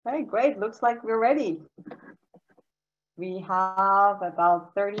Okay, great. Looks like we're ready. We have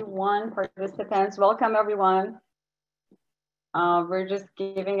about 31 participants. Welcome, everyone. We're just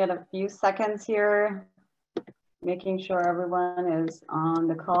giving it a few seconds here, making sure everyone is on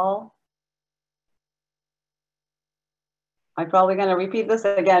the call. I'm probably going to repeat this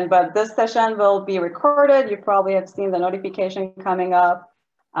again, but this session will be recorded. You probably have seen the notification coming up.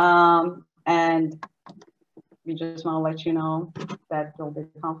 And we just want to let you know that you'll be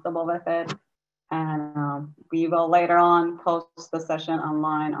comfortable with it. And we will later on post the session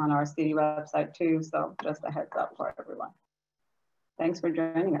online on our city website too. So just a heads up for everyone. Thanks for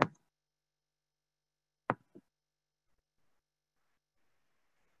joining us.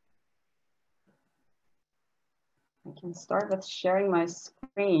 I can start with sharing my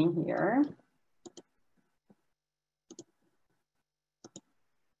screen here.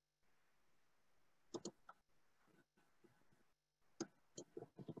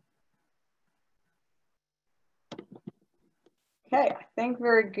 Okay, I think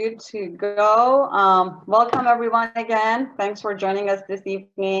we're good to go. Welcome everyone again. Thanks for joining us this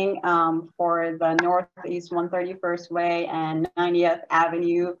evening for the Northeast 131st Way and 90th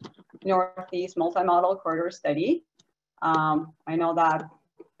Avenue Northeast Multimodal Corridor Study. I know that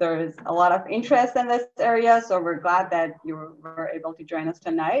there's a lot of interest in this area, so we're glad that you were able to join us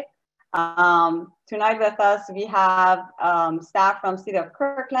tonight. Tonight with us, we have staff from City of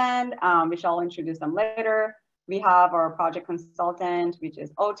Kirkland, which I'll introduce them later. We have our project consultant, which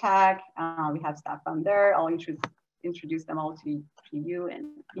is OTAC. We have staff from there. I'll introduce them all to you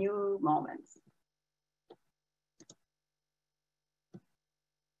in a few moments.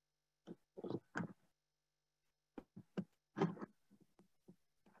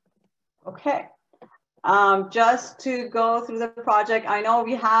 Okay, just to go through the project, I know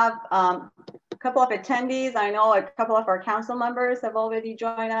we have a couple of attendees. I know a couple of our council members have already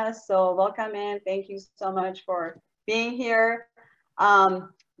joined us, so welcome in. Thank you so much for being here.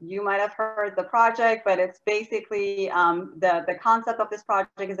 You might have heard the project, but it's basically the concept of this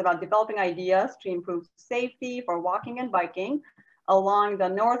project is about developing ideas to improve safety for walking and biking along the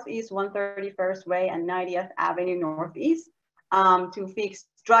Northeast 131st Way and 90th Avenue Northeast to fix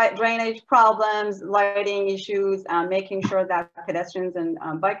drainage problems, lighting issues, making sure that pedestrians and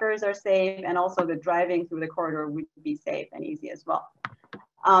bikers are safe, and also the driving through the corridor would be safe and easy as well.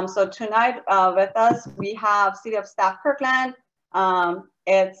 So tonight with us, we have City of Staff Kirkland. We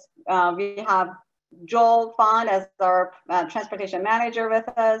have Joel Fond as our transportation manager with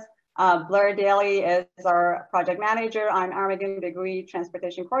us. Blair Daly is our project manager. I'm Armageddon Degree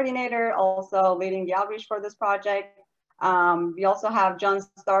transportation coordinator, also leading the outreach for this project. We also have John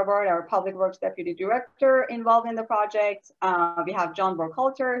Starboard, our Public Works Deputy Director, involved in the project. We have John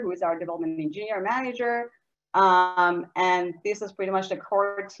Burkhalter, who is our Development Engineer Manager. And this is pretty much the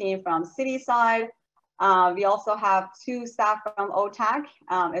core team from City side. We also have two staff from OTAC.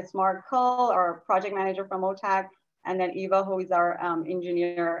 It's Mark Cole, our Project Manager from OTAC, and then Eva, who is our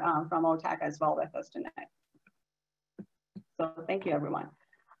engineer from OTAC as well with us tonight. So thank you, everyone.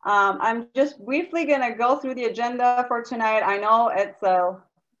 I'm just briefly gonna go through the agenda for tonight. I know it's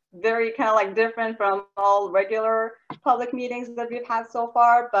very kind of like different from all regular public meetings that we've had so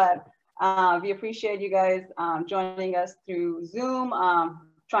far, but we appreciate you guys joining us through Zoom,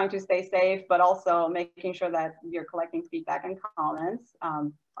 trying to stay safe, but also making sure that you're collecting feedback and comments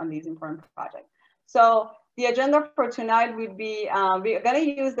on these important projects. So the agenda for tonight would be, we're gonna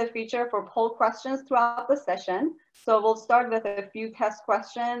use the feature for poll questions throughout the session. So we'll start with a few test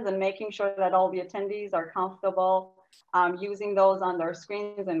questions and making sure that all the attendees are comfortable using those on their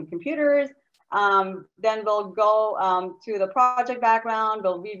screens and computers. Then we'll go to the project background.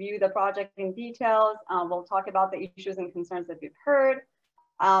 We'll review the project in details. We'll talk about the issues and concerns that we've heard.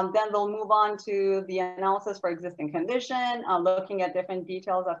 Then we'll move on to the analysis for existing condition, looking at different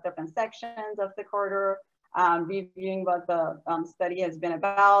details of different sections of the corridor, reviewing what the study has been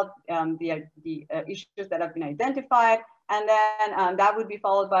about, the issues that have been identified, and then that would be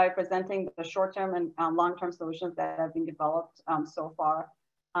followed by presenting the short-term and long-term solutions that have been developed so far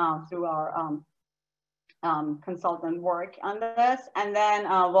through our consultant work on this. And then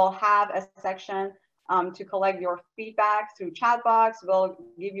we'll have a section to collect your feedback through chat box. We'll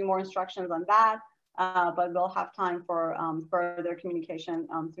give you more instructions on that, but we'll have time for further communication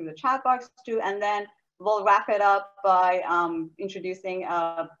through the chat box too. And then we'll wrap it up by introducing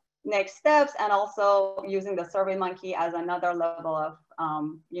next steps and also using the SurveyMonkey as another level of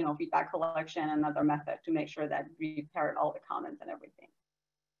feedback collection, another method to make sure that we parrot all the comments and everything.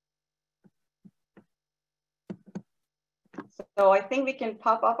 So I think we can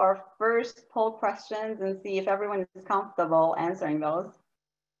pop up our first poll questions and see if everyone is comfortable answering those.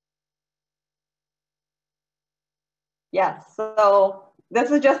 Yes, so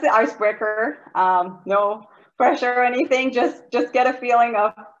this is just the icebreaker. No pressure or anything, just get a feeling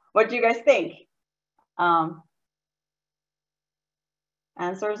of what you guys think.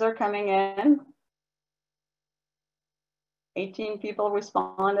 Answers are coming in. 18 people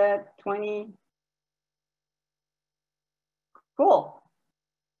responded, 20. Cool.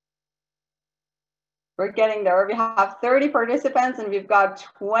 We're getting there. We have 30 participants and we've got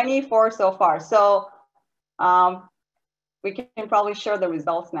 24 so far. So we can probably share the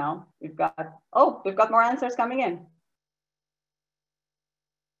results now. We've got more answers coming in.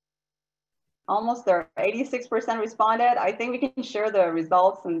 Almost there, 86% responded. I think we can share the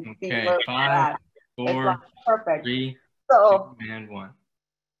results and see where we're at. 5, 4, perfect. 3, so, 2, and 1.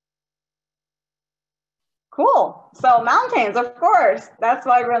 Cool. So mountains, of course. That's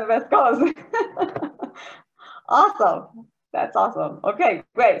why we're on the West Coast. Awesome. That's awesome. Okay,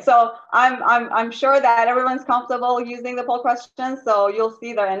 great. So I'm sure that everyone's comfortable using the poll questions. So you'll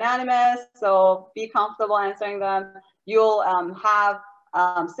see they're anonymous. So be comfortable answering them. You'll have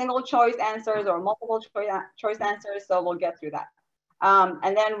single choice answers or multiple choice answers. So we'll get through that.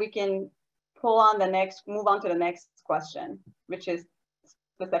 And then we can move on to the next question, which is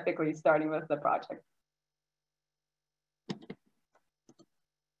specifically starting with the project.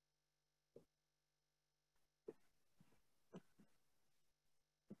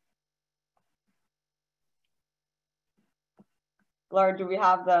 Laura, do we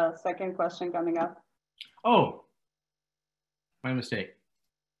have the second question coming up? Oh, my mistake.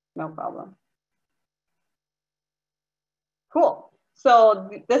 No problem. Cool. So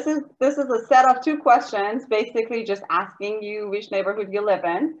this is a set of 2 questions, basically just asking you which neighborhood you live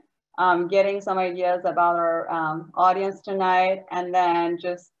in, getting some ideas about our audience tonight, and then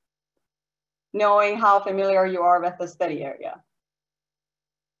just knowing how familiar you are with the study area.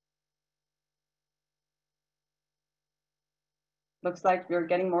 Looks like you're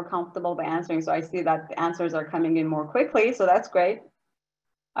getting more comfortable by answering. So I see that the answers are coming in more quickly. So that's great.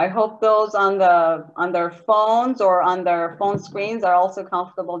 I hope those on their phones or on their phone screens are also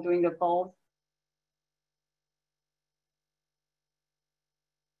comfortable doing the polls.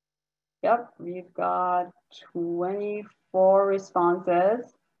 Yep, we've got 24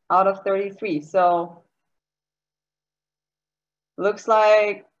 responses out of 33. So looks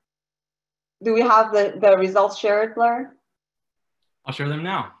like, do we have the results shared, Blair? I'll share them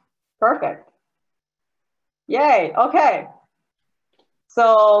now. Perfect. Yay, okay.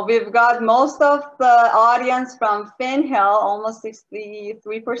 So we've got most of the audience from Finn Hill, almost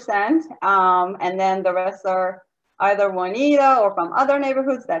 63%. And then the rest are either Juanita or from other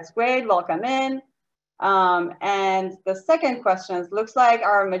neighborhoods. That's great, welcome in. And the second question looks like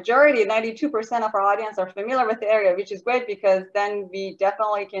our majority, 92% of our audience are familiar with the area, which is great because then we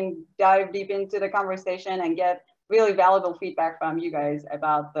definitely can dive deep into the conversation and get really valuable feedback from you guys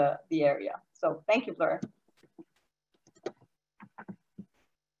about the area. So thank you, Blair.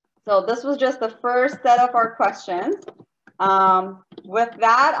 So this was just the first set of our questions. With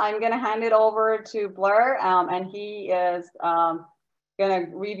that, I'm going to hand it over to Blair, and he is going to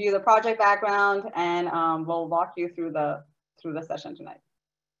review the project background, and we'll walk you through the session tonight.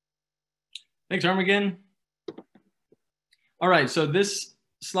 Thanks, Armagen. All right, so this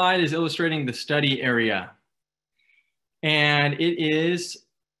slide is illustrating the study area, and it is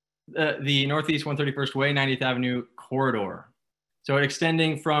the Northeast 131st Way, 90th Avenue corridor. So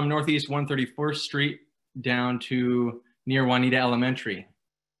extending from Northeast 131st Street down to near Juanita Elementary.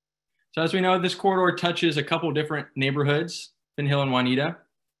 So as we know, this corridor touches a couple different neighborhoods, Finn Hill and Juanita.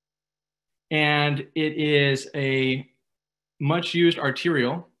 And it is a much used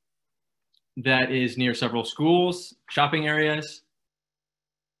arterial that is near several schools, shopping areas.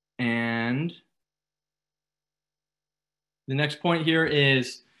 And the next point here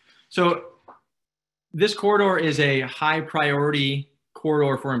is, so this corridor is a high priority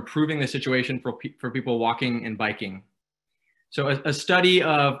corridor for improving the situation for people walking and biking. So a study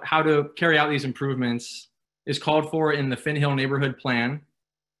of how to carry out these improvements is called for in the Finn Hill Neighborhood Plan,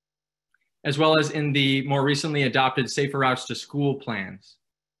 as well as in the more recently adopted Safer Routes to School plans.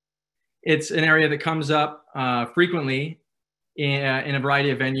 It's an area that comes up frequently in a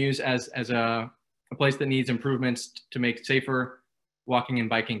variety of venues as a place that needs improvements to make safer walking and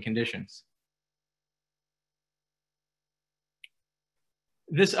biking conditions.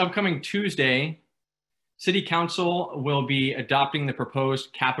 This upcoming Tuesday, City Council will be adopting the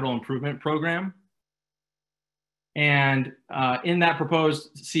proposed capital improvement program. And in that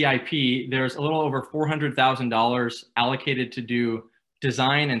proposed CIP, there's a little over $400,000 allocated to do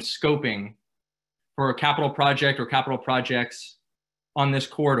design and scoping for a capital project or capital projects on this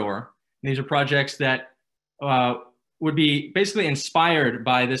corridor. And these are projects that would be basically inspired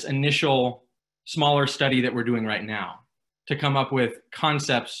by this initial smaller study that we're doing right now to come up with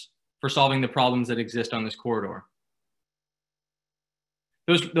concepts for solving the problems that exist on this corridor.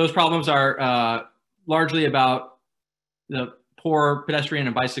 Those problems are largely about the poor pedestrian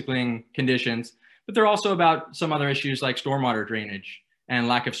and bicycling conditions, but they're also about some other issues like stormwater drainage and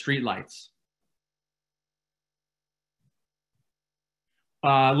lack of street lights.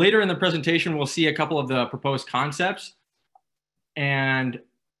 Later in the presentation, we'll see a couple of the proposed concepts. And,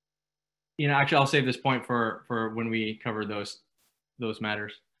 actually, I'll save this point for when we cover those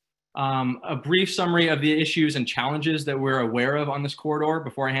matters. A brief summary of the issues and challenges that we're aware of on this corridor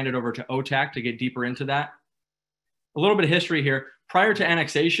before I hand it over to OTAC to get deeper into that. A little bit of history here. Prior to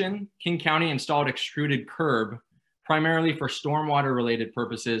annexation, King County installed extruded curb primarily for stormwater related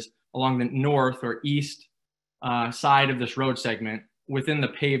purposes along the north or east side of this road segment within the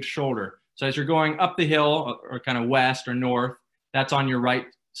paved shoulder. So as you're going up the hill or kind of west or north, that's on your right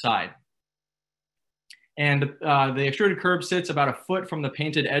side. And the extruded curb sits about a foot from the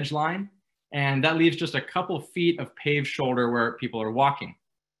painted edge line, and that leaves just a couple feet of paved shoulder where people are walking.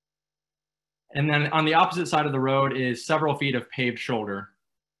 And then on the opposite side of the road is several feet of paved shoulder,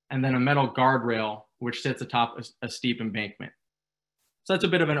 and then a metal guardrail which sits atop a steep embankment. So that's a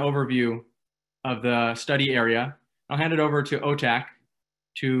bit of an overview of the study area. I'll hand it over to OTAC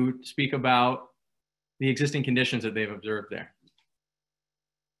to speak about the existing conditions that they've observed there.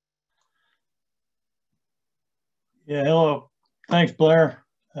 Yeah, hello. Thanks, Blair.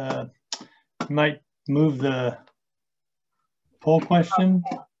 You might move the poll question.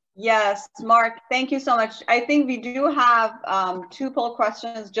 Yes, Mark, thank you so much. I think we do have 2 poll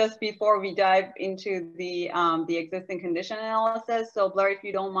questions just before we dive into the existing condition analysis. So Blair, if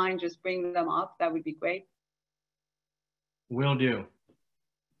you don't mind just bringing them up, that would be great. Will do.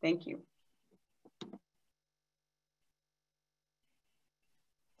 Thank you.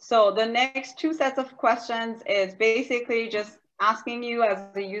 So the next 2 sets of questions is basically just asking you as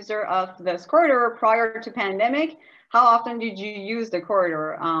a user of this corridor prior to pandemic, how often did you use the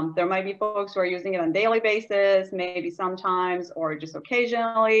corridor? There might be folks who are using it on a daily basis, maybe sometimes, or just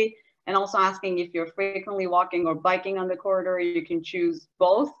occasionally. And also asking if you're frequently walking or biking on the corridor, you can choose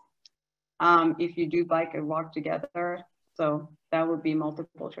both. If you do bike and walk together. So that would be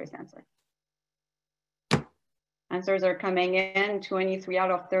multiple choice answer. Answers are coming in 23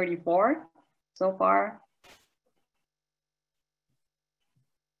 out of 34 so far.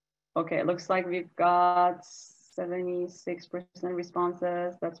 Okay, it looks like we've got 76%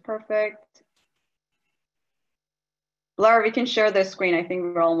 responses. That's perfect. Blair, we can share the screen. I think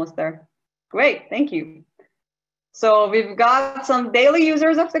we're almost there. Great, thank you. So we've got some daily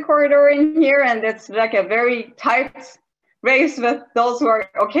users of the corridor in here, and it's like a very tight race with those who are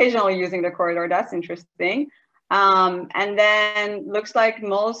occasionally using the corridor. That's interesting. And then looks like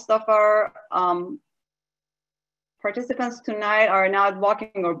most of our participants tonight are not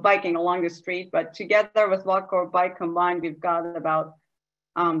walking or biking along the street, but together with walk or bike combined, we've got about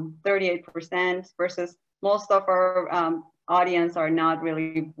 38% versus most of our audience are not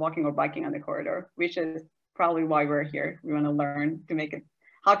really walking or biking on the corridor, which is probably why we're here. We want to learn to make it,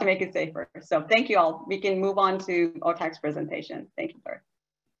 how to make it safer. So thank you all. We can move on to OTAC's presentation. Thank you, sir.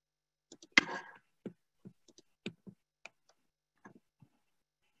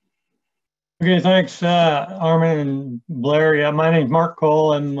 Okay, thanks, Armin and Blair. Yeah, my name's Mark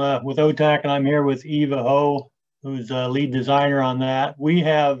Cole. I'm with OTAC, and I'm here with Eva Ho, who's a lead designer on that. We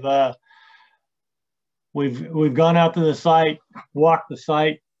have we've gone out to the site, walked the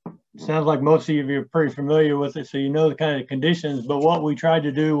site. Sounds like most of you are pretty familiar with it, so you know the kind of conditions. But what we tried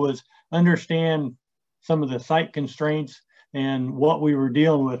to do was understand some of the site constraints and what we were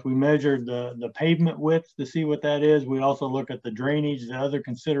dealing with. We measured the pavement width to see what that is. We also look at the drainage, the other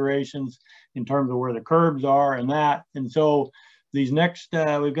considerations in terms of where the curbs are and that. And so these next,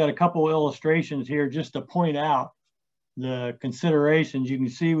 we've got a couple illustrations here just to point out the considerations. You can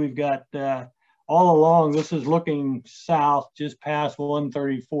see we've got all along, this is looking south, just past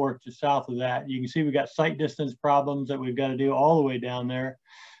 134 to south of that. You can see we've got site distance problems that we've got to do all the way down there.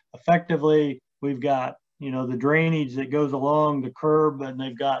 Effectively, we've got the drainage that goes along the curb, and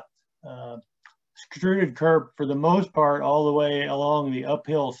they've got extruded curb for the most part all the way along the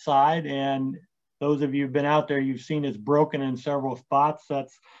uphill side. And those of you who've been out there, you've seen it's broken in several spots.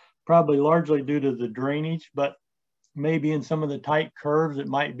 That's probably largely due to the drainage, but maybe in some of the tight curves, it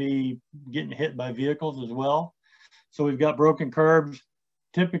might be getting hit by vehicles as well. So we've got broken curbs.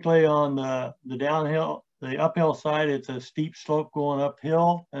 Typically on the downhill, the uphill side, it's a steep slope going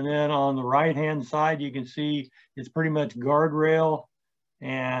uphill. And then on the right-hand side, you can see it's pretty much guardrail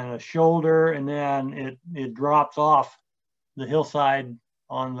and a shoulder, and then it drops off the hillside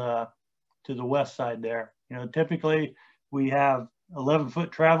on to the west side there. You know, typically we have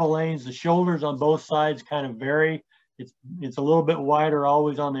 11-foot travel lanes. The shoulders on both sides kind of vary. It's a little bit wider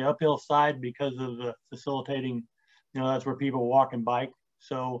always on the uphill side because of the facilitating, you know, that's where people walk and bike.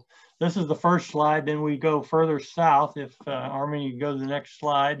 So this is the first slide. Then we go further south. If Armin, you go to the next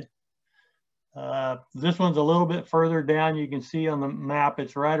slide. This one's a little bit further down. You can see on the map,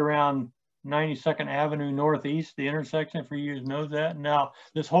 it's right around 92nd Avenue Northeast, the intersection, for you who knows that. Now,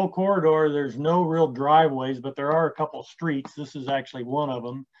 this whole corridor, there's no real driveways, but there are a couple streets. This is actually one of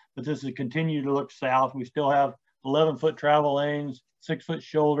them, but this is continue to look south. We still have 11-foot travel lanes, 6-foot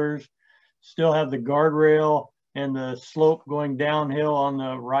shoulders, still have the guardrail and the slope going downhill on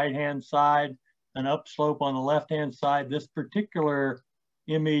the right-hand side, an upslope on the left-hand side. This particular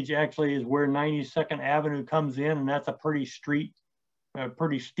image actually is where 92nd Avenue comes in, and that's a pretty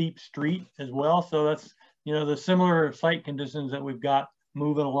steep street as well. So that's, you know, the similar site conditions that we've got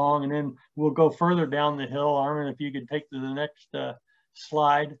moving along. And then we'll go further down the hill. Armin, if you could take to the next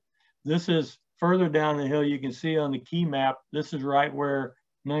slide. This is further down the hill. You can see on the key map, this is right where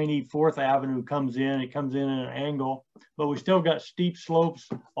 94th Avenue comes in. It comes in at an angle, but we still got steep slopes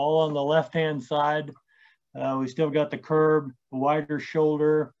all on the left-hand side. We still got the curb, wider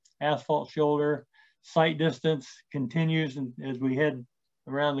shoulder, asphalt shoulder. Sight distance continues as we head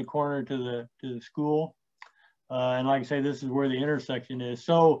around the corner to the school. And like I say, this is where the intersection is.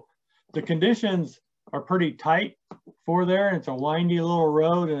 So the conditions are pretty tight for there. And it's a windy little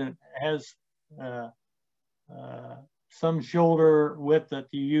road, and it has some shoulder width that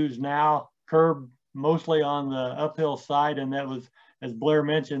you use now, curb mostly on the uphill side. And that was, as Blair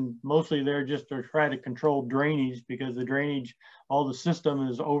mentioned, mostly there just to try to control drainage, because the drainage, all the system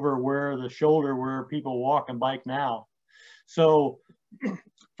is over where the shoulder where people walk and bike now. So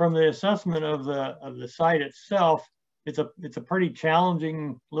from the assessment of the site itself, it's a pretty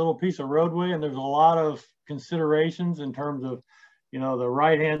challenging little piece of roadway, and there's a lot of considerations in terms of, you know, the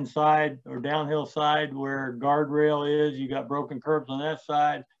right-hand side or downhill side where guardrail is. You got broken curbs on that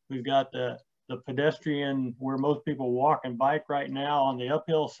side. We've got the pedestrian where most people walk and bike right now. On the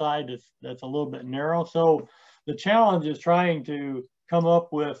uphill side, that's a little bit narrow. So the challenge is trying to come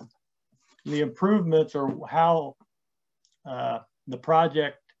up with the improvements, or how the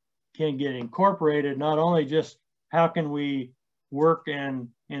project can get incorporated. Not only just how can we work and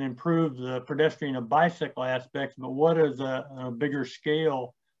improve the pedestrian and bicycle aspects, but what is a bigger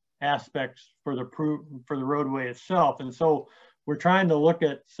scale aspects for the roadway itself. And so we're trying to look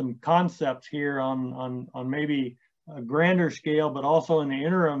at some concepts here on maybe a grander scale, but also in the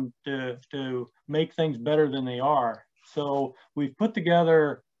interim to make things better than they are. So we've put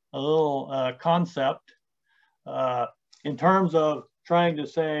together a little concept in terms of trying to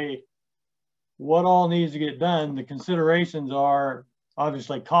say what all needs to get done. The considerations are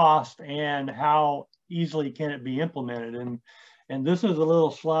obviously cost and how easily can it be implemented. And this is a little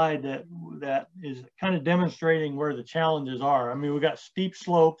slide that is kind of demonstrating where the challenges are. I mean, we've got steep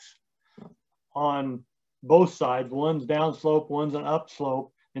slopes on both sides. One's downslope, one's an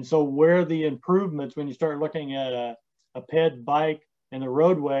upslope. And so where the improvements, when you start looking at a ped bike and the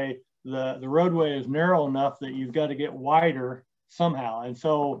roadway is narrow enough that you've got to get wider somehow. And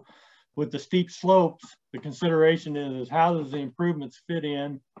so with the steep slopes, the consideration is how does the improvements fit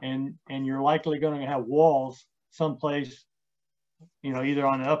in, and you're likely going to have walls someplace, you know, either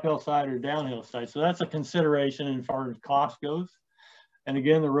on the uphill side or downhill side. So that's a consideration as far as cost goes. And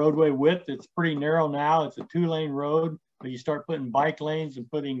again, the roadway width, it's pretty narrow now. It's a 2-lane road, but you start putting bike lanes and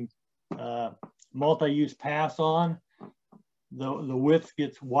putting multi-use paths on, the width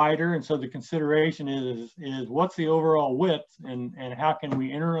gets wider. And so the consideration is what's the overall width, and how can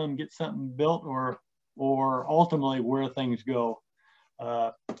we interim get something built, or ultimately where things go.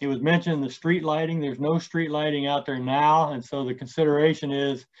 It was mentioned the street lighting. There's no street lighting out there now. And so the consideration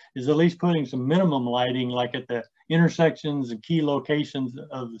is at least putting some minimum lighting, like at the intersections and key locations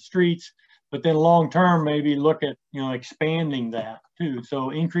of the streets, but then long-term, maybe look at, you know, expanding that too.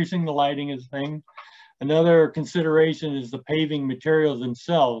 So increasing the lighting is a thing. Another consideration is the paving materials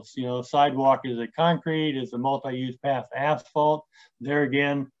themselves. You know, sidewalk, is it concrete? Is the multi-use path asphalt? There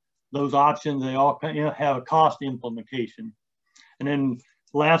again, those options, they all, you know, have a cost implementation. And then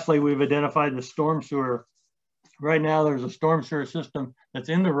lastly, we've identified the storm sewer. Right now, there's a storm sewer system that's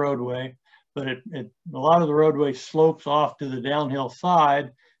in the roadway, but a lot of the roadway slopes off to the downhill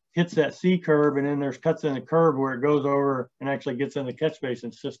side, hits that C curve, and then there's cuts in the curve where it goes over and actually gets in the catch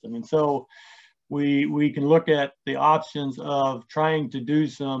basin system. And so we can look at the options of trying to do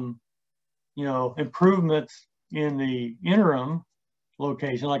some, you know, improvements in the interim,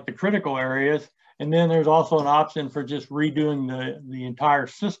 location, like the critical areas. And then there's also an option for just redoing the entire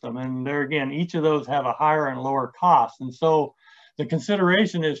system. And there again, each of those have a higher and lower cost. And so the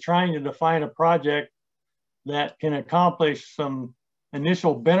consideration is trying to define a project that can accomplish some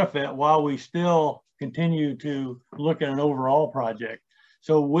initial benefit while we still continue to look at an overall project.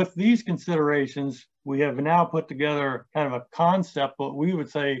 So with these considerations, we have now put together kind of a concept, what we would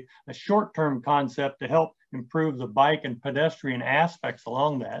say a short-term concept to help improve the bike and pedestrian aspects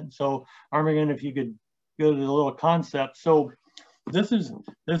along that. And so Armageddon, if you could go to the little concept. So this is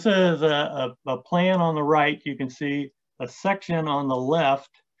a plan on the right. You can see a section on the left.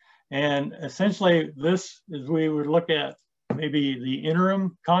 And essentially this is, we would look at maybe the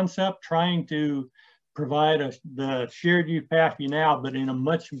interim concept, trying to provide the shared use path now, but in a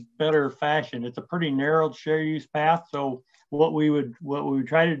much better fashion. It's a pretty narrow shared use path. So what we would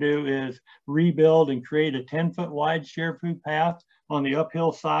try to do is rebuild and create a 10-foot wide shared food path on the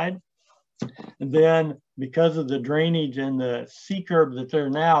uphill side. And then because of the drainage and the C curb that's there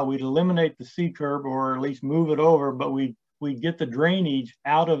now, we'd eliminate the C curb or at least move it over, but we'd get the drainage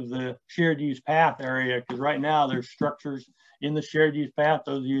out of the shared use path area, because right now there's structures in the shared use path.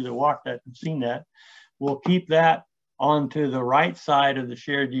 Those of you that walked that have seen that. We'll keep that onto the right side of the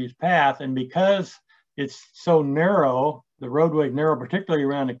shared use path. And because it's so narrow, the roadway is narrow, particularly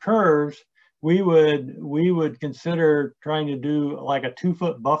around the curves, we would consider trying to do like a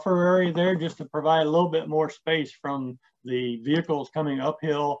 2-foot buffer area there, just to provide a little bit more space from the vehicles coming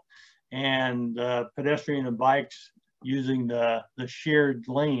uphill and pedestrian and bikes using the shared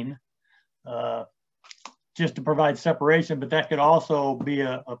lane, just to provide separation. But that could also be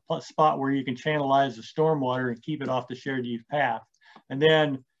a spot where you can channelize the stormwater and keep it off the shared use path. And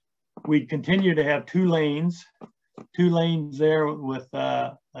then we'd continue to have two lanes there with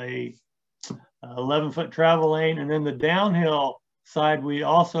a 11-foot travel lane. And then the downhill side, we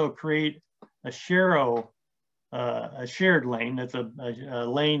also create a shared lane. That's a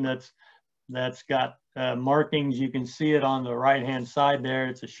lane that's got markings. You can see it on the right-hand side there.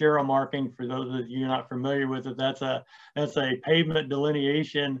 It's a Shero marking. For those of you not familiar with it, that's a pavement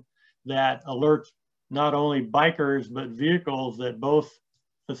delineation that alerts not only bikers but vehicles that both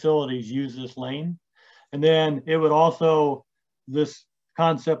facilities use this lane. And then it would also, this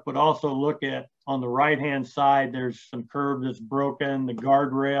concept would also look at on the right-hand side, there's some curb that's broken. The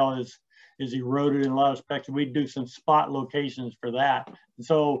guardrail is eroded in a lot of spots. We'd do some spot locations for that. And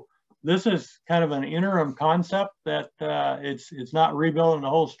so this is kind of an interim concept that it's not rebuilding the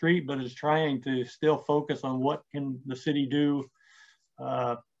whole street, but it's trying to still focus on what can the city do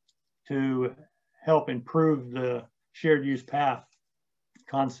to help improve the shared use path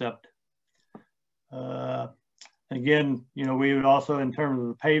concept. Again, you know, we would also, in terms of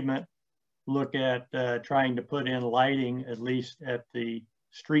the pavement, look at trying to put in lighting, at least at the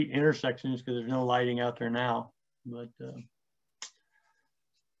street intersections, because there's no lighting out there now. But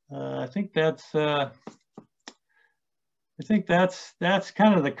I think that's kind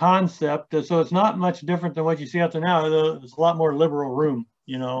of the concept. So it's not much different than what you see out there now. There's a lot more liberal room,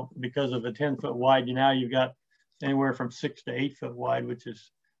 you know, because of a 10-foot wide. Now you've got anywhere from 6 to 8 foot wide, which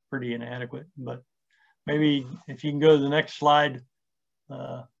is pretty inadequate. But maybe if you can go to the next slide.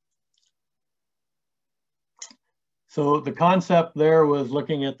 So the concept there was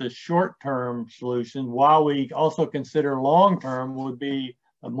looking at the short-term solution, while we also consider long-term would be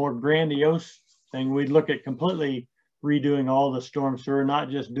a more grandiose thing. We'd look at completely redoing all the storm sewer, not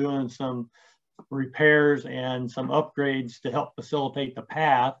just doing some repairs and some upgrades to help facilitate the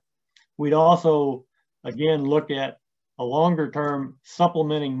path. We'd also, again, look at a longer term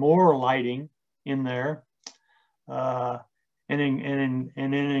supplementing more lighting in there, and then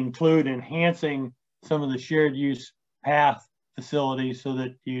include enhancing some of the shared use path facilities so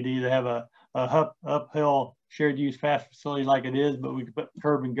that you'd either have a uphill shared use path facility like it is, but we could put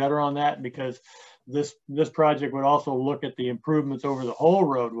curb and gutter on that, because this project would also look at the improvements over the whole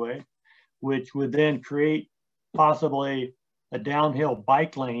roadway, which would then create possibly a downhill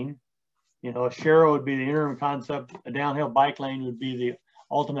bike lane. You know, a Shero would be the interim concept. A downhill bike lane would be the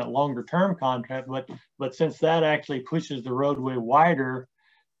ultimate longer term concept. But since that actually pushes the roadway wider,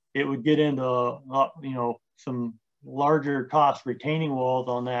 it would get into you know, some larger cost retaining walls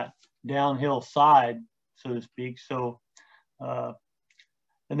on that downhill side, so to speak. So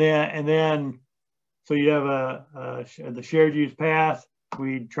and then so you have the shared use path.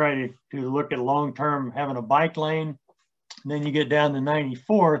 We try to look at long-term having a bike lane. And then you get down to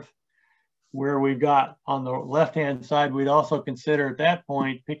 94th, where we've got on the left-hand side, we'd also consider at that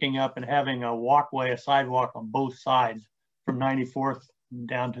point picking up and having a walkway, a sidewalk on both sides from 94th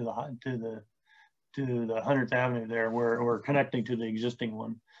down to to the 100th Avenue there, where we're connecting to the existing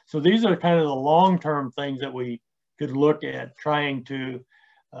one. So these are kind of the long-term things that we could look at trying to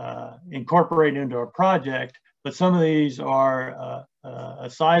incorporate into a project. But some of these are a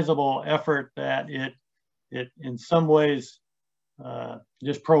sizable effort that it in some ways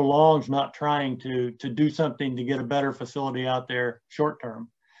just prolongs not trying to do something to get a better facility out there short term.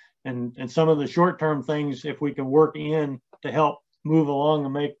 And some of the short term things, if we can work in to help move along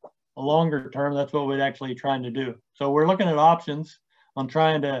and make a longer term, that's what we're actually trying to do. So we're looking at options on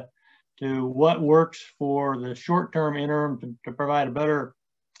trying to what works for the short term interim to provide a better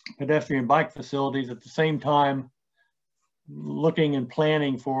pedestrian bike facilities, at the same time looking and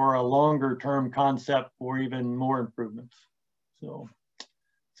planning for a longer term concept for even more improvements. So I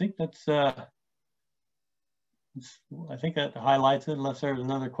think that's I think that highlights it, unless there's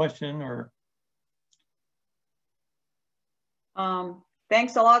another question or.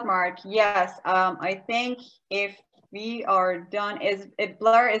 Thanks a lot, Mark. Yes, I think if we are done,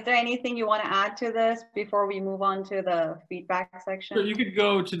 Blair, is there anything you want to add to this before we move on to the feedback section? So you could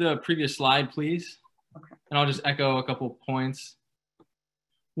go to the previous slide, please. Okay. And I'll just echo a couple points.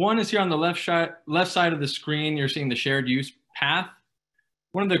 One is here on the left side of the screen, you're seeing the shared use path.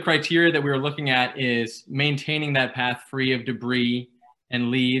 One of the criteria that we were looking at is maintaining that path free of debris and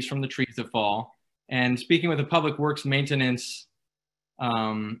leaves from the trees that fall. And speaking with the Public Works Maintenance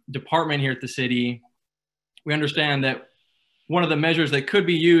department here at the city, we understand that one of the measures that could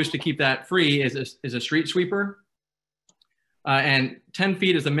be used to keep that free is a street sweeper. And 10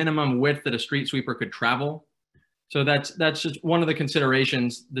 feet is the minimum width that a street sweeper could travel. So that's just one of the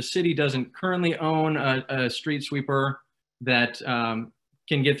considerations. The city doesn't currently own a street sweeper that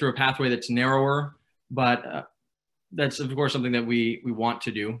can get through a pathway that's narrower, but that's of course something that we want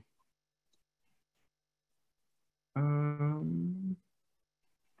to do.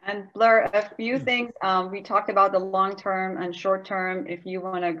 And Blair, a few things. We talked about the long-term and short-term. If you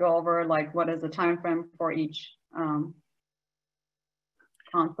want to go over like what is the time frame for each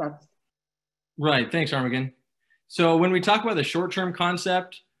concept. Right, thanks Armageddon. So when we talk about the short-term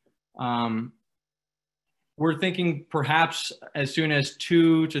concept, we're thinking perhaps as soon as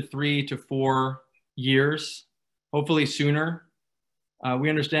 2 to 3 to 4 years, hopefully sooner. We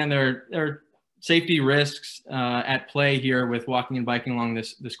understand there are safety risks at play here with walking and biking along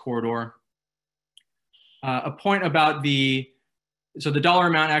this corridor. A point about the dollar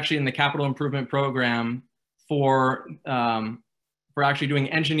amount actually in the capital improvement program for actually doing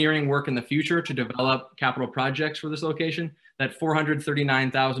engineering work in the future to develop capital projects for this location, that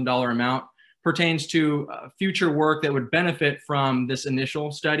 $439,000 amount pertains to future work that would benefit from this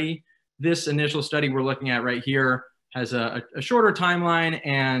initial study. This initial study we're looking at right here has a shorter timeline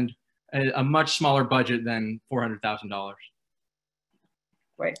and a much smaller budget than $400,000.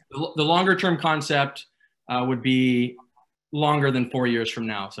 Right. The longer term concept would be longer than 4 years from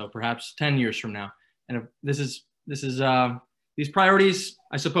now, so perhaps 10 years from now. And if these priorities,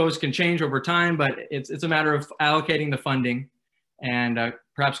 I suppose, can change over time, but it's a matter of allocating the funding and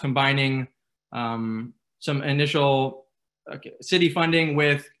perhaps combining some initial city funding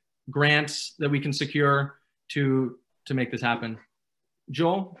with grants that we can secure to make this happen.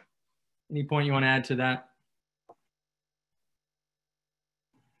 Joel, any point you want to add to that?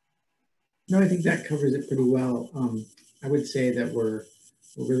 No, I think that covers it pretty well. I would say that we're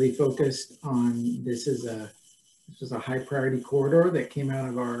really focused on this was a high priority corridor that came out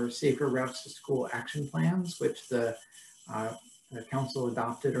of our Safer Routes to School action plans, which the council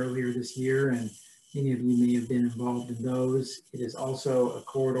adopted earlier this year, and many of you may have been involved in those. It is also a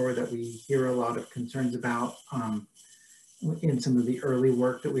corridor that we hear a lot of concerns about in some of the early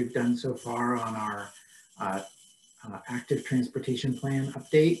work that we've done so far on our active transportation plan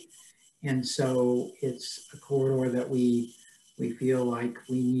update. And so it's a corridor that we feel like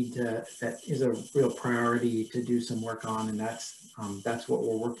we need to, that is a real priority to do some work on, and that's what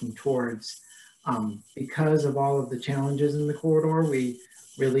we're working towards. Because of all of the challenges in the corridor, we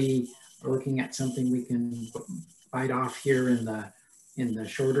really are looking at something we can bite off here in the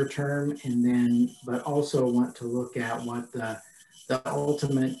shorter term, and then, but also want to look at what the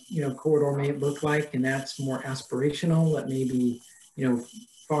ultimate, corridor may look like, and that's more aspirational. That may be,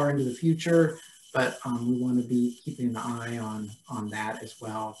 far into the future, but we want to be keeping an eye on that as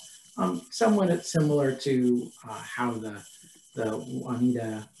well. Somewhat similar to how the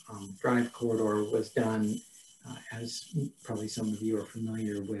Juanita Drive corridor was done, as probably some of you are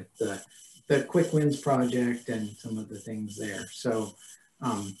familiar with the Quick Wins project and some of the things there. So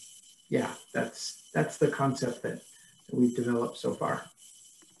yeah, that's the concept that we've developed so far.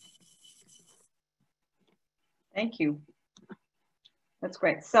 Thank you. That's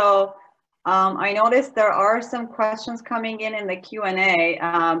great. So I noticed there are some questions coming in the Q&A,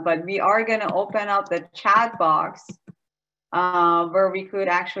 but we are going to open up the chat box where we could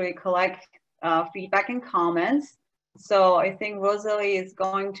actually collect feedback and comments. So I think Rosalie is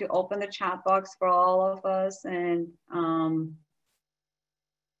going to open the chat box for all of us, and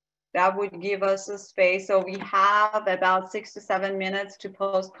that would give us a space. So we have about 6 to 7 minutes to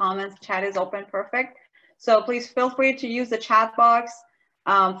post comments. Chat is open, perfect. So please feel free to use the chat box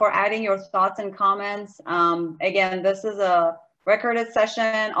for adding your thoughts and comments. Again, this is a recorded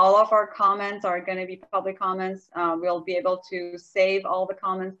session. All of our comments are going to be public comments. We'll be able to save all the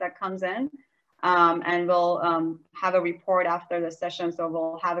comments that comes in, and we'll have a report after the session. So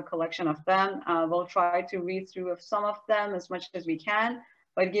we'll have a collection of them. We'll try to read through some of them as much as we can.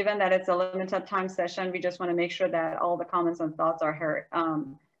 But given that it's a limited time session, we just want to make sure that all the comments and thoughts are heard.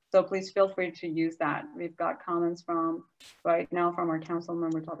 So please feel free to use that. We've got comments from right now from our council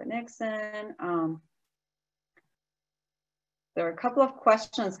member, Tobin Nixon. There are a couple of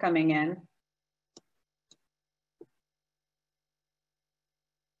questions coming in.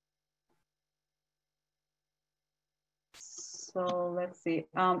 So let's see.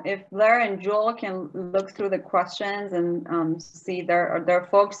 If Blair and Joel can look through the questions and see there are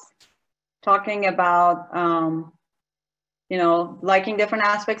folks talking about you know, liking different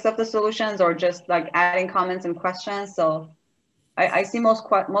aspects of the solutions or just like adding comments and questions. So I see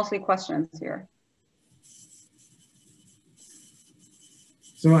mostly questions here.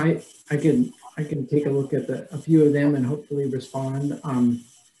 So I can take a look at a few of them and hopefully respond.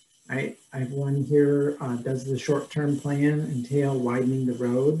 I have one here. Does the short-term plan entail widening the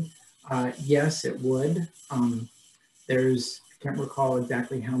road? Yes, it would. I can't recall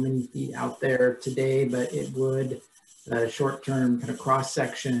exactly how many feet out there today, but it would. The short-term kind of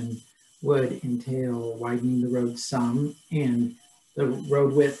cross-section would entail widening the road some, and the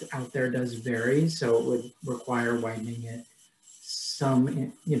road width out there does vary, so it would require widening it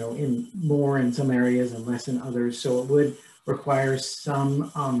some, you know, in more in some areas and less in others. So it would require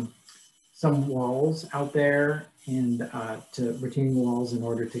some walls out there and to retaining walls in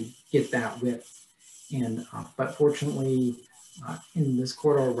order to get that width. And but fortunately, in this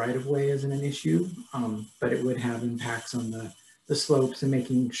corridor, right-of-way isn't an issue, but it would have impacts on the slopes and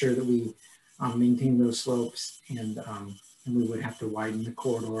making sure that we maintain those slopes, and we would have to widen the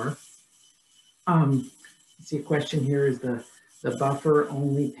corridor. Let's see, a question here is the buffer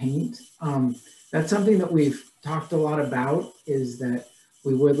only paint. That's something that we've talked a lot about, is that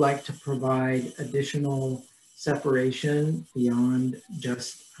we would like to provide additional separation beyond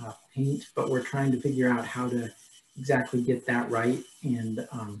just paint, but we're trying to figure out how to exactly get that right, and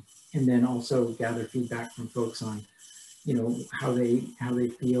then also gather feedback from folks on, you know, how they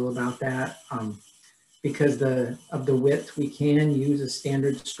feel about that. Because of the width, we can use a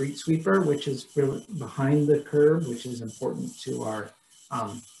standard street sweeper, which is really behind the curb, which is important to our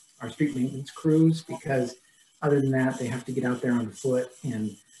street maintenance crews, because other than that, they have to get out there on foot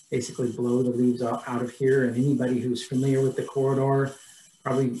and basically blow the leaves out of here. And anybody who's familiar with the corridor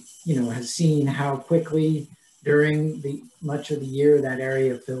probably, you know, has seen how quickly during much of the year that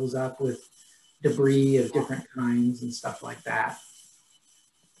area fills up with debris of different kinds and stuff like that.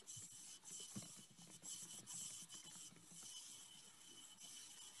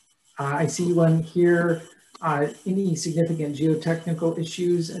 I see one here. Any significant geotechnical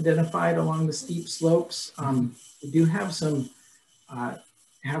issues identified along the steep slopes? We do have some,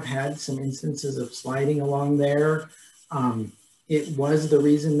 have had some instances of sliding along there. It was the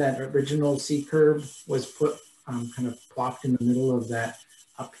reason that original C-curb was put kind of plopped in the middle of that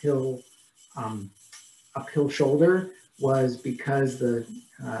uphill shoulder, was because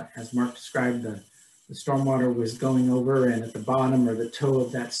as Mark described, the stormwater was going over, and at the bottom or the toe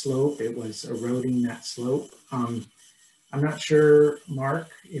of that slope, it was eroding that slope. I'm not sure, Mark,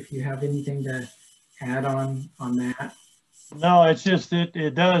 if you have anything to add on that. No, it's just,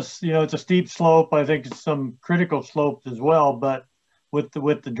 it does, you know, it's a steep slope. I think it's some critical slopes as well, but with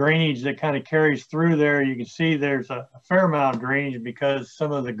the drainage that kind of carries through there, you can see there's a fair amount of drainage because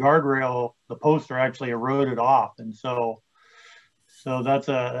some of the guardrail, the posts are actually eroded off. And so that's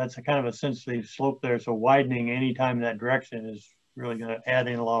a kind of a sensitive slope there. So widening anytime in that direction is really going to add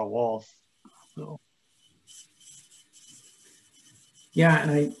in a lot of walls. So. Yeah,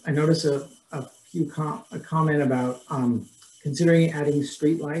 and I noticed a comment about considering adding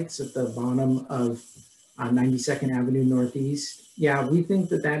streetlights at the bottom of 92nd Avenue Northeast. Yeah, we think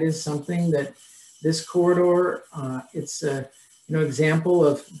that is something that this corridor, it's a example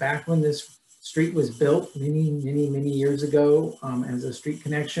of back when this street was built many years ago as a street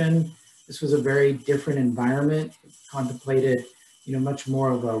connection. This was a very different environment. It contemplated, much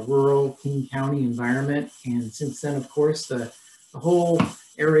more of a rural King County environment. And since then, of course, the whole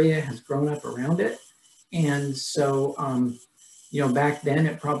area has grown up around it. And so, back then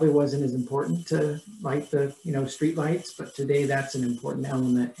it probably wasn't as important to light the, street lights, but today that's an important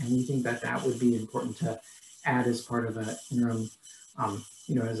element. And we think that that would be important to add as part of an interim,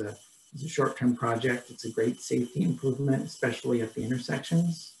 as a short-term project. It's a great safety improvement, especially at the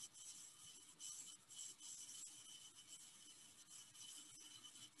intersections.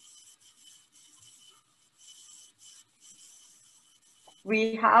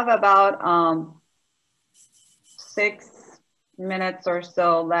 We have about 6 minutes or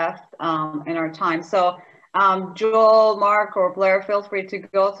so left in our time. So Joel, Mark, or Blair, feel free to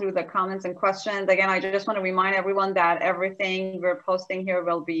go through the comments and questions. Again, I just want to remind everyone that everything we're posting here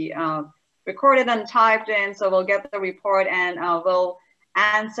will be recorded and typed in. So we'll get the report and we'll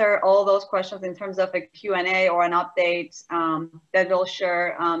answer all those questions in terms of a Q&A or an update that we'll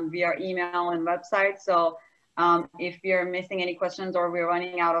share via email and website. So if you're missing any questions or we're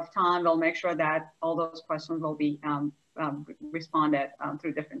running out of time, we'll make sure that all those questions will be responded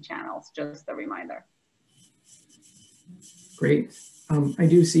through different channels, just a reminder. Great. I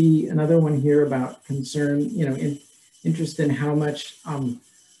do see another one here about concern, interest in how much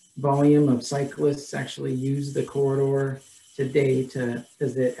volume of cyclists actually use the corridor today.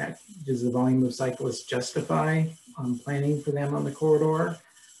 Does the volume of cyclists justify planning for them on the corridor?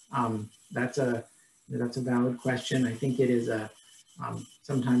 That's a valid question. I think it is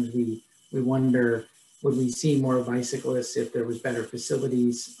sometimes we wonder, would we see more bicyclists if there was better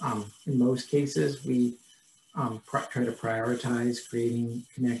facilities? In most cases, we try to prioritize creating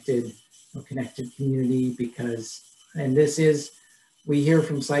connected community because, and we hear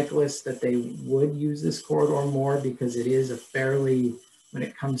from cyclists that they would use this corridor more because it is when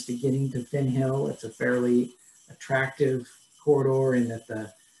it comes to getting to Finn Hill, it's a fairly attractive corridor in that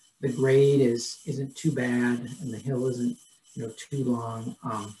the grade isn't too bad and the hill isn't too long.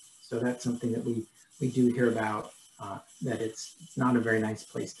 So that's something that we do hear about, that it's not a very nice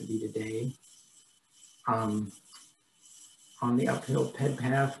place to be today. On the uphill ped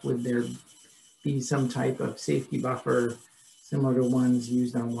path, would there be some type of safety buffer similar to ones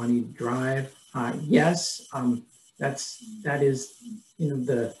used on Juanita Drive? Yes, that is,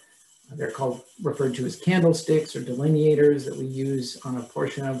 they're referred to as candlesticks or delineators that we use on a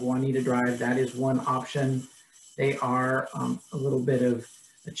portion of Juanita Drive. That is one option. They are a little bit of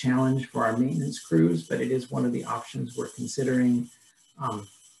a challenge for our maintenance crews, but it is one of the options we're considering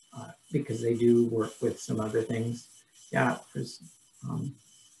because they do work with some other things. Yeah, let's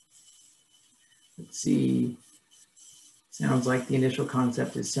see. Sounds like the initial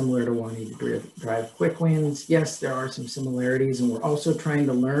concept is similar to Juanita Drive quick wins. Yes, there are some similarities, and we're also trying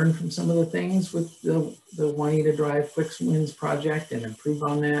to learn from some of the things with the Juanita Drive quick wins project and improve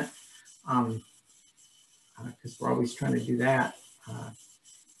on that, because we're always trying to do that.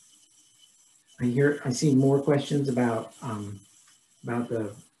 I see more questions about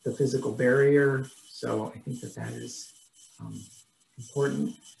the physical barrier, so I think that is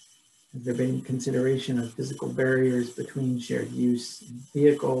important. Has there been consideration of physical barriers between shared use and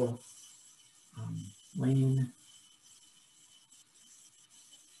vehicle lane?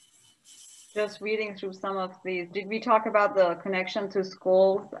 Just reading through some of these, did we talk about the connection to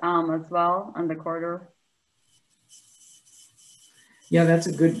schools as well on the corridor? Yeah, it's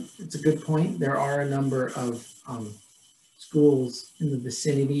a good point. There are a number of schools in the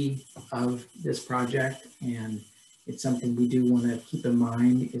vicinity of this project, and it's something we do want to keep in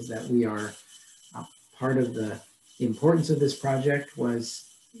mind is that we are part of the importance of this project was,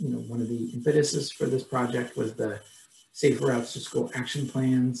 one of the impetuses for this project was the Safer Routes to School action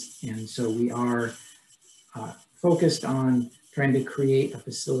plans. And so we are focused on trying to create a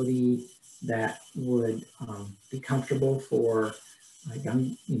facility that would be comfortable for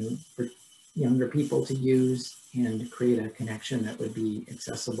for younger people to use and create a connection that would be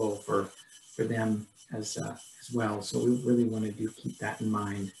accessible for them as well. So we really want to keep that in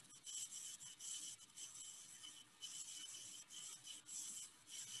mind.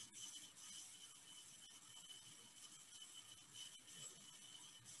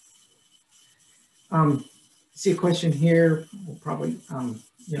 See a question here. Will probably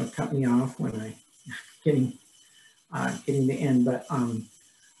cut me off when I getting the end, but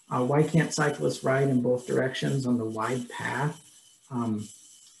why can't cyclists ride in both directions on the wide path?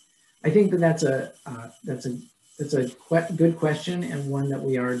 I think that's a good question, and one that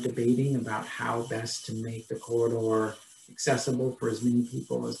we are debating about how best to make the corridor accessible for as many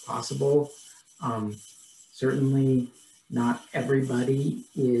people as possible. Certainly not everybody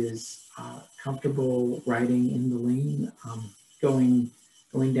is comfortable riding in the lane going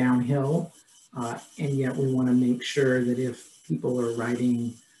downhill. And yet we want to make sure that if people are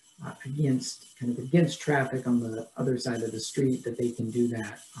riding against traffic on the other side of the street, that they can do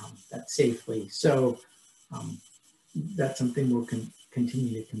that safely. So that's something we'll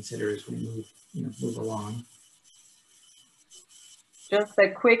continue to consider as we move along. Just a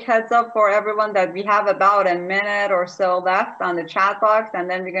quick heads up for everyone that we have about a minute or so left on the chat box, and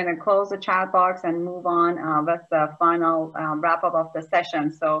then we're going to close the chat box and move on with the final wrap up of the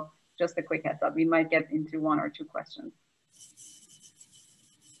session. So just a quick heads up, we might get into 1 or 2 questions.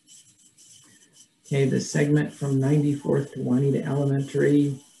 Okay, the segment from 94th to Juanita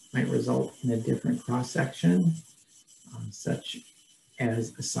Elementary might result in a different cross section, such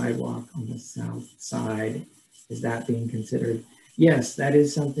as a sidewalk on the south side. Is that being considered? Yes, that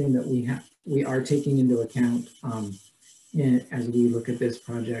is something that we are taking into account as we look at this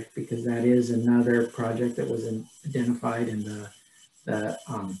project, because that is another project that was identified in the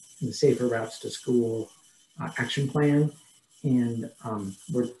Safer Routes to School action plan, and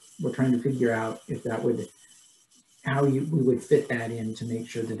we're trying to figure out if that would we would fit that in to make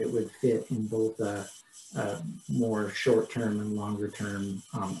sure that it would fit in both a more short-term and longer-term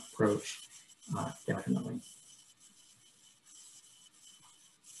approach, definitely.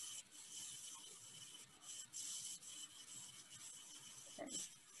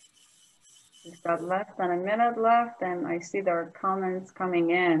 We've got less than a minute left, and I see there are comments coming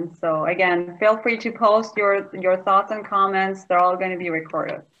in. So again, feel free to post your thoughts and comments. They're all going to be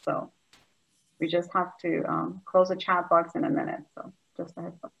recorded. So we just have to close the chat box in a minute. So just a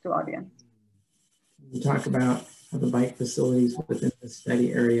heads up to audience. We talk about how the bike facilities within the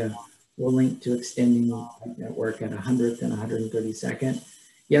study area will link to extending the bike network at 100th and 132nd.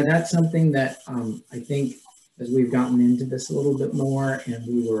 Yeah, that's something that I think, as we've gotten into this a little bit more, and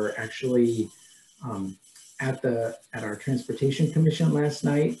we were actually at our Transportation Commission last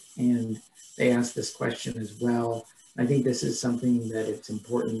night, and they asked this question as well. I think this is something that it's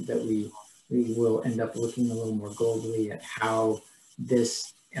important that we will end up looking a little more globally at how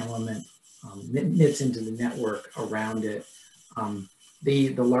this element knits into the network around it.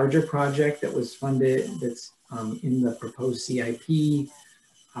 The larger project that was funded, that's in the proposed CIP,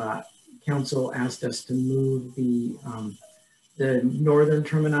 Council asked us to move the northern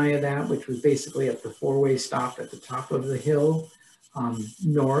termini of that, which was basically at the 4-way stop at the top of the hill,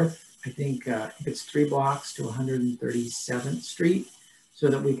 north. I think it's 3 blocks to 137th Street, so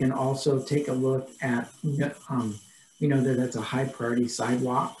that we can also take a look at, we know that that's a high priority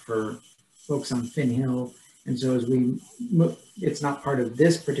sidewalk for folks on Finn Hill. And so as it's not part of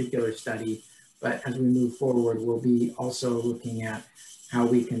this particular study, but as we move forward, we'll be also looking at how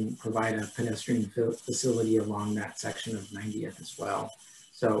we can provide a pedestrian facility along that section of 90th as well.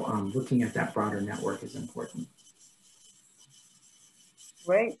 So looking at that broader network is important.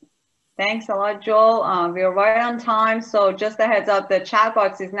 Great. Thanks a lot, Joel. We're right on time. So just a heads up, the chat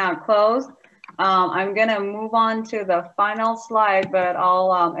box is now closed. I'm going to move on to the final slide, but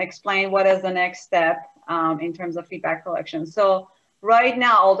I'll explain what is the next step in terms of feedback collection. So right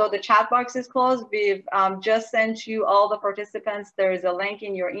now, although the chat box is closed, we've just sent you, all the participants, there is a link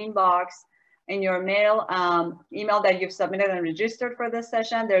in your inbox, in your mail, email that you've submitted and registered for this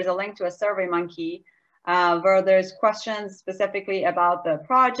session. There's a link to a SurveyMonkey where there's questions specifically about the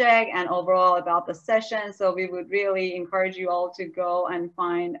project and overall about the session. So we would really encourage you all to go and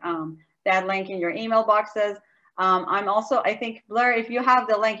find that link in your email boxes. I think, Blair, if you have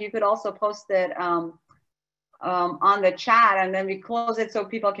the link, you could also post it on the chat, and then we close it so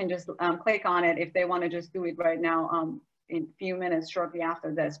people can just click on it if they want to just do it right now in a few minutes shortly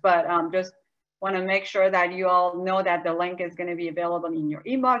after this. But just want to make sure that you all know that the link is going to be available in your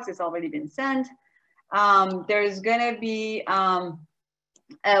inbox. It's already been sent. There's going to be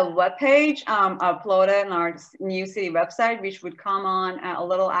a web page uploaded on our new city website, which would come on a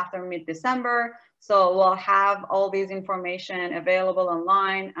little after mid-December. So we'll have all these information available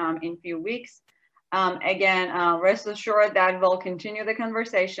online in a few weeks. Again, rest assured that we'll continue the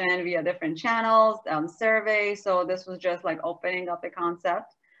conversation via different channels, surveys. So this was just like opening up the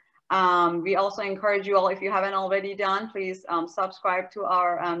concept. We also encourage you all, if you haven't already done, please subscribe to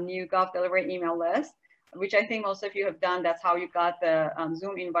our new Gov Delivery email list, which I think most of you have done. That's how you got the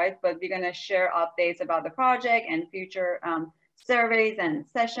Zoom invite, but we're gonna share updates about the project and future surveys and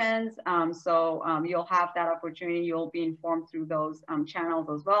sessions. So you'll have that opportunity. You'll be informed through those channels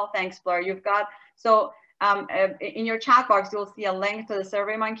as well. Thanks, Blair. You've got, so in your chat box, you'll see a link to the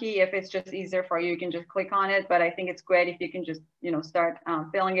SurveyMonkey. If it's just easier for you, you can just click on it. But I think it's great if you can just, start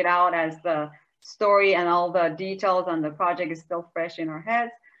filling it out as the story and all the details on the project is still fresh in our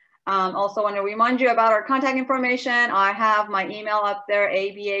heads. Also want to remind you about our contact information. I have my email up there,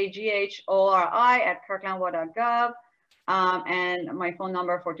 abaghori@kirklandwater.gov. And my phone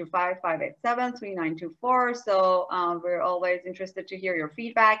number 425-587-3924. So we're always interested to hear your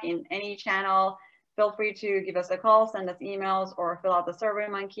feedback in any channel. Feel free to give us a call, send us emails, or fill out the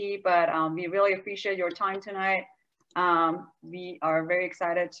SurveyMonkey. But we really appreciate your time tonight. We are very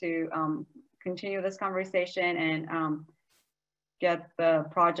excited to continue this conversation and get the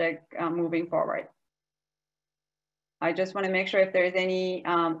project moving forward. I just want to make sure if there's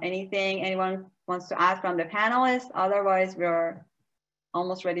anything anyone wants to ask from the panelists. Otherwise, we're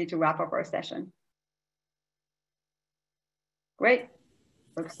almost ready to wrap up our session. Great.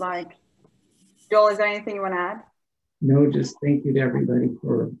 Looks like, Joel, is there anything you want to add? No, just thank you to everybody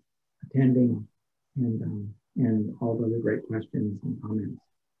for attending and all the great questions and comments.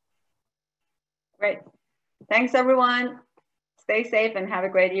 Great. Thanks, everyone. Stay safe and have a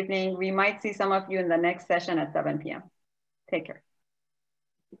great evening. We might see some of you in the next session at 7 p.m. Take care.